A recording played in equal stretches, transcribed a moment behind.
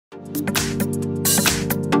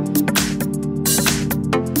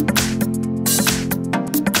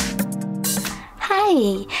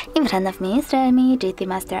Hey! In front of me is REALME GT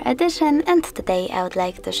Master Edition, and today I would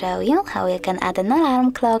like to show you how you can add an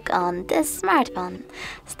alarm clock on this smartphone.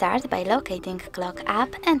 Start by locating Clock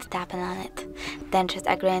app and tapping on it. Then choose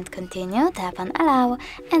Agree and Continue, tap on Allow,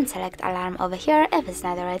 and select Alarm over here if it's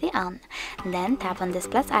not already on. Then tap on this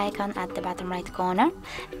plus icon at the bottom right corner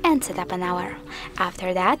and set up an hour.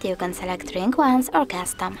 After that, you can select Ring Once or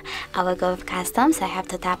Custom. I will go with Custom, so I have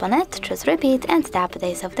to tap on it, choose Repeat, and tap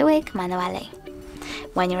Days of the Week manually.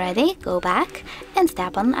 When you're ready, go back and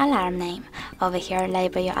tap on Alarm Name. Over here,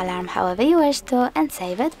 label your alarm however you wish to and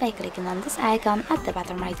save it by clicking on this icon at the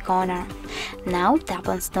bottom right corner. Now tap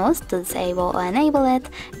on Snooze to disable or enable it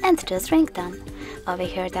and choose Ringtone. Over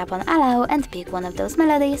here, tap on Allow and pick one of those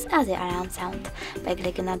melodies as your alarm sound by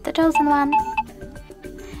clicking on the chosen one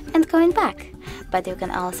and going back. But you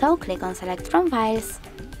can also click on Select from Files.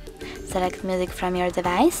 Select music from your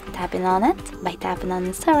device, tapping on it by tapping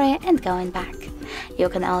on Story and going back. You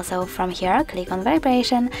can also from here click on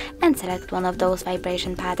Vibration and select one of those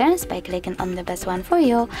vibration patterns by clicking on the best one for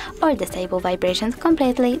you, or disable vibrations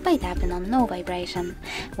completely by tapping on No Vibration.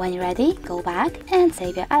 When you're ready, go back and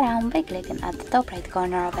save your alarm by clicking at the top right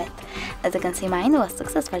corner of it. As you can see, mine was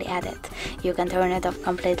successfully added. You can turn it off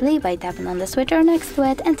completely by tapping on the switcher next to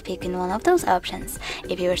it and picking one of those options.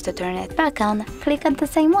 If you wish to turn it back on, click on the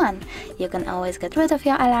same one. You can always get rid of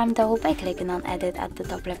your alarm though by clicking on Edit at the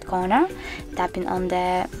top left corner, tapping on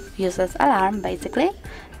the user's alarm basically,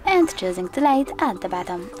 and choosing Delete at the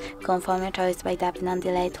bottom. Confirm your choice by tapping on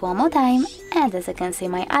Delete one more time, and as you can see,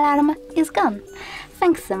 my alarm is gone.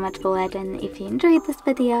 Thanks so much for watching. If you enjoyed this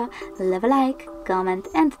video, leave a like, comment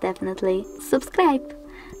and definitely subscribe.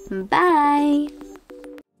 Bye!